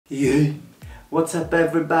Yeah. What's up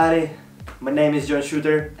everybody? My name is John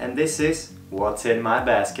Shooter and this is What's in My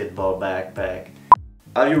Basketball Backpack.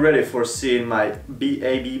 Are you ready for seeing my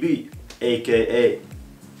BABB, aka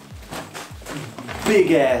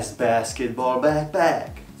Big Ass Basketball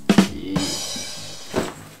Backpack? Yeah.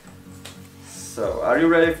 So, are you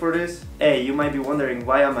ready for this? Hey, you might be wondering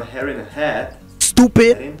why I'm wearing a hat.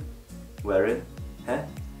 Stupid! Wearing a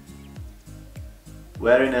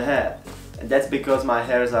hat. And that's because my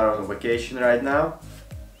hairs are on vacation right now.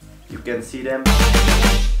 You can see them.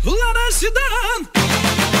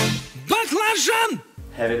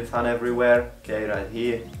 Having fun everywhere. Okay, right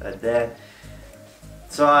here, right there.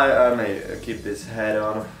 So I may keep this hat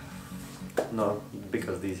on. No,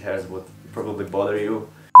 because these hairs would probably bother you.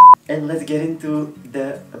 And let's get into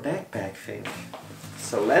the backpack thing.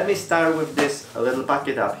 So let me start with this little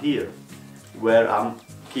pocket up here, where I'm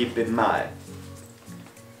keeping my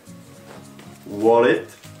wallet.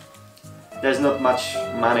 There's not much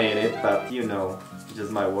money in it, but you know, just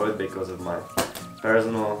my wallet because of my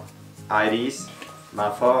personal IDs, my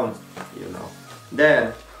phone, you know.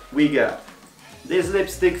 Then we got this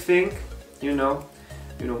lipstick thing,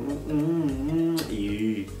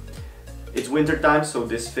 It's winter time, so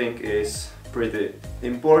this thing is pretty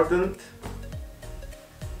important.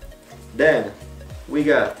 Then we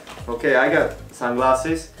got, okay, I got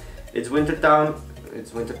sunglasses. It's winter time,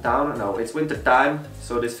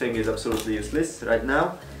 so this thing is absolutely useless right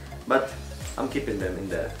now, but I'm keeping them in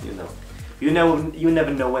there, you know. You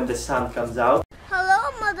never know when the sun comes out.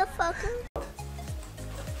 Hello, motherfucker.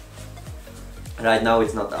 Right now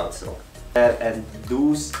it's not out, so. And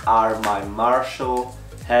those are my Marshall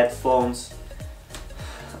headphones.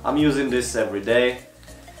 I'm using this every day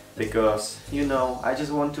because, you know, I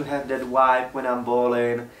just want to have that vibe when I'm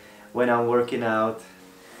bowling, when I'm working out.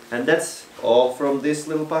 And that's all from this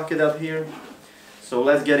little pocket up here. So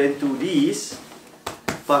let's get into these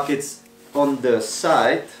pockets on the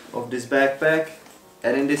side of this backpack.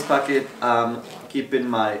 And in this pocket I'm keeping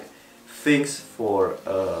my things for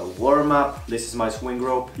warm-up. This is my swing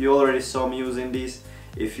rope. You already saw me using these.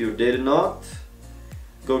 If you did not,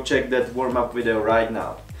 go check that warm-up video right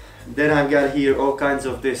now. Then I've got here all kinds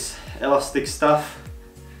of this elastic stuff.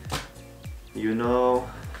 You know,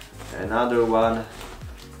 another one.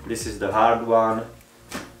 This is the hard one.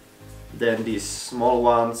 Then these small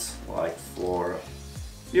ones, like for...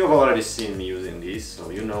 You've already seen me using these, so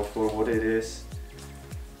you know for what it is.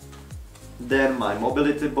 Then my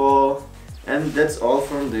mobility ball. And that's all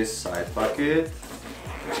from this side pocket.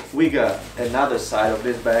 We got another side of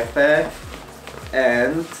this backpack.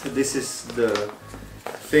 And this is the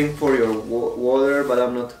thing for your water, but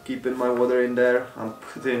I'm not keeping my water in there. I'm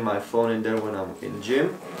putting my phone in there when I'm in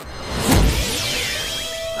gym.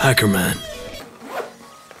 Hacker man.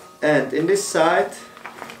 And in this side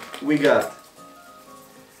we got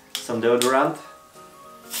some deodorant,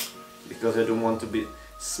 because I don't want to be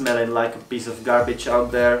smelling like a piece of garbage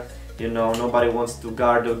out there. You know, nobody wants to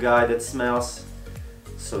guard a guy that smells.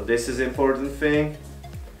 So this is important thing.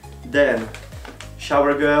 Then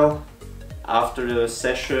shower gel. After the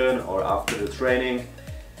session or after the training,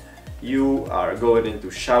 you are going into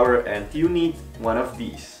shower and you need one of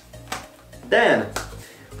these. Then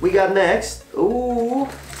we got next,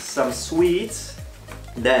 some sweets.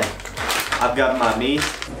 Then I've got my meat.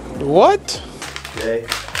 What? Okay,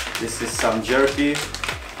 this is some jerky.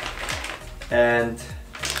 And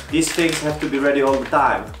these things have to be ready all the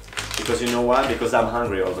time. Because you know why? Because I'm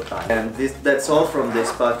hungry all the time. And that's all from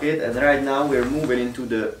this pocket. And right now we're moving into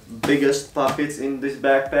the biggest pockets in this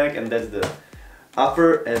backpack. And that's the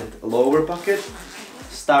upper and lower pocket.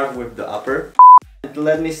 Start with the upper.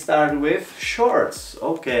 Let me start with shorts.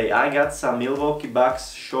 Okay, I got some Milwaukee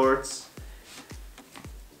Bucks shorts.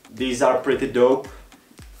 These are pretty dope.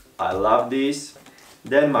 I love these.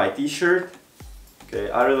 Then my t-shirt. Okay,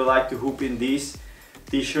 I really like to hoop in these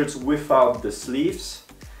t-shirts without the sleeves.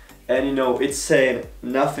 And you know, it's saying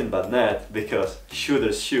nothing but net because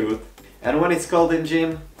shooters shoot. And when it's cold in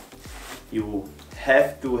gym, you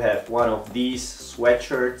have to have one of these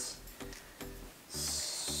sweatshirts.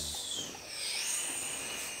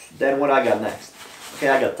 Then what I got next? Okay,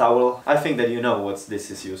 I got towel. I think that you know what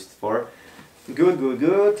this is used for. Good, good,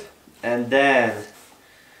 good. And then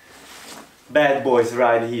bad boys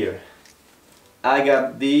right here. I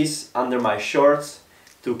got these under my shorts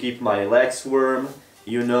to keep my legs warm.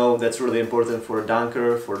 You know, that's really important for a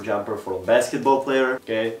dunker, for a jumper, for a basketball player.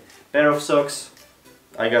 Okay, pair of socks.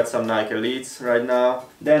 I got some Nike Elites right now.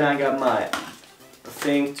 Then I got my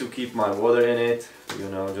thing to keep my water in it. You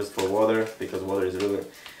know, just for water, because water is really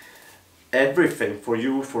everything for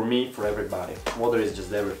you, for me, for everybody. Water is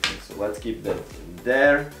just everything. So let's keep that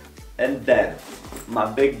there. And then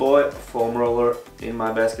my big boy foam roller in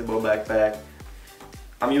my basketball backpack.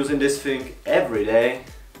 I'm using this thing every day.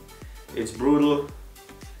 It's brutal,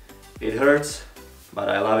 it hurts, but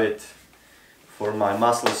I love it. For my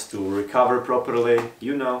muscles to recover properly,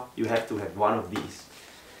 you know, you have to have one of these.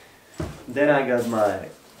 Then I got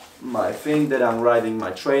my thing that I'm riding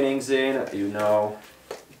my trainings in, you know.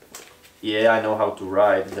 Yeah, I know how to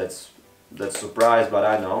ride, that's surprise, but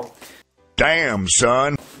I know. Damn,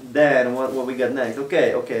 son. Then what we got next?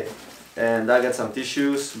 Okay. And I got some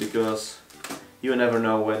tissues because you never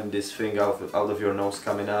know when this thing out of your nose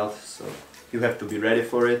coming out, so you have to be ready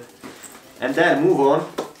for it. And then move on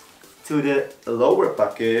to the lower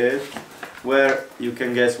pocket where you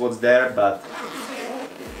can guess what's there, but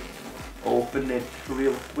open it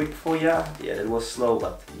real quick for ya. Yeah, that was slow,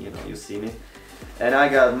 but you know, you see me. And I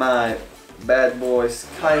got my bad boys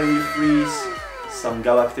Kyrie Freeze, some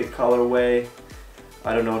galactic colorway.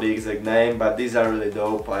 I don't know the exact name, but these are really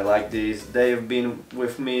dope. I like these. They've been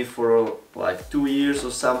with me for like 2 years or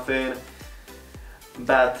something.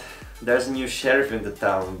 But there's a new sheriff in the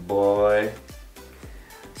town, boy.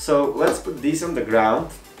 So let's put these on the ground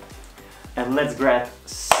and let's grab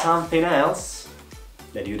something else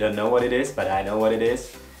that you don't know what it is, but I know what it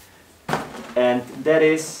is. And that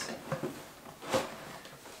is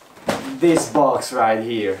this box right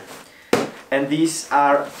here. And these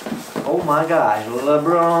are, oh my gosh,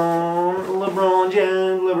 LeBron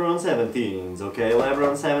James, LeBron 17s, okay,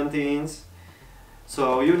 LeBron 17s.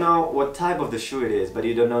 So you know what type of the shoe it is, but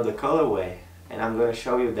you don't know the colorway. And I'm gonna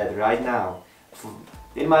show you that right now.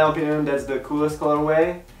 In my opinion, that's the coolest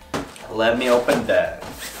colorway. Let me open that.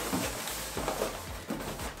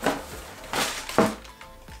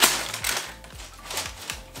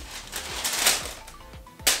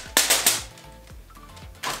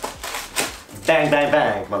 Bang, bang,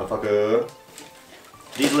 bang, motherfucker.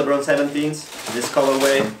 These LeBron 17s, this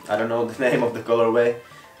colorway, I don't know the name of the colorway.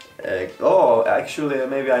 Oh, actually,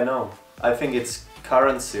 maybe I know. I think it's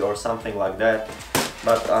Currency or something like that,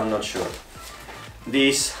 but I'm not sure.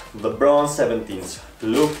 These LeBron 17s.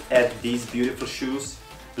 Look at these beautiful shoes.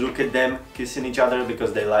 Look at them kissing each other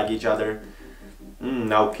because they like each other.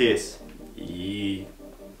 Now kiss. Eee.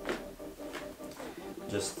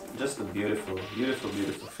 Just a beautiful, beautiful,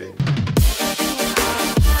 beautiful thing.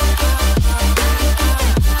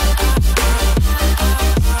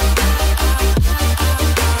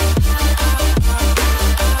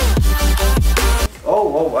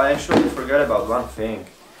 Oh, I actually forgot about one thing.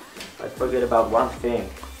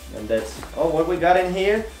 And that's, oh, what we got in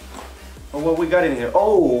here?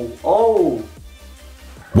 Oh!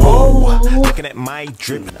 Looking at my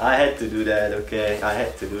drip. I had to do that, okay? I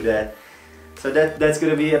had to do that. So that's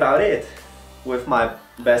gonna be about it with my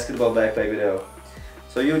basketball backpack video.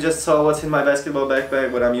 So you just saw what's in my basketball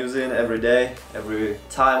backpack, what I'm using every day, every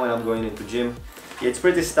time when I'm going into gym. It's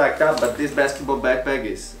pretty stacked up, but this basketball backpack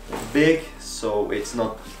is big, so it's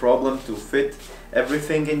not a problem to fit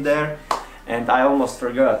everything in there. And I almost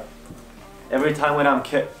forgot.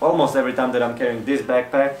 Almost every time that I'm carrying this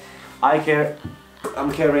backpack,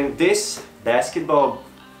 I'm carrying this basketball.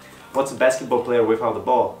 What's a basketball player without a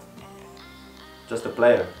ball? Just a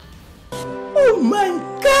player. Oh my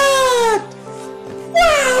god!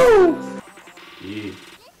 Wow! Yeah.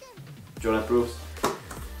 John approves.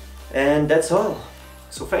 And that's all.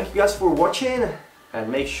 So thank you guys for watching,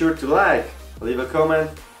 and make sure to like, leave a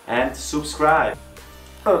comment and subscribe.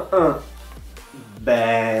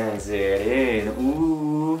 Bangs it in.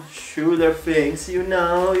 Ooh, shooter things, you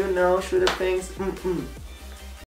know, shooter things.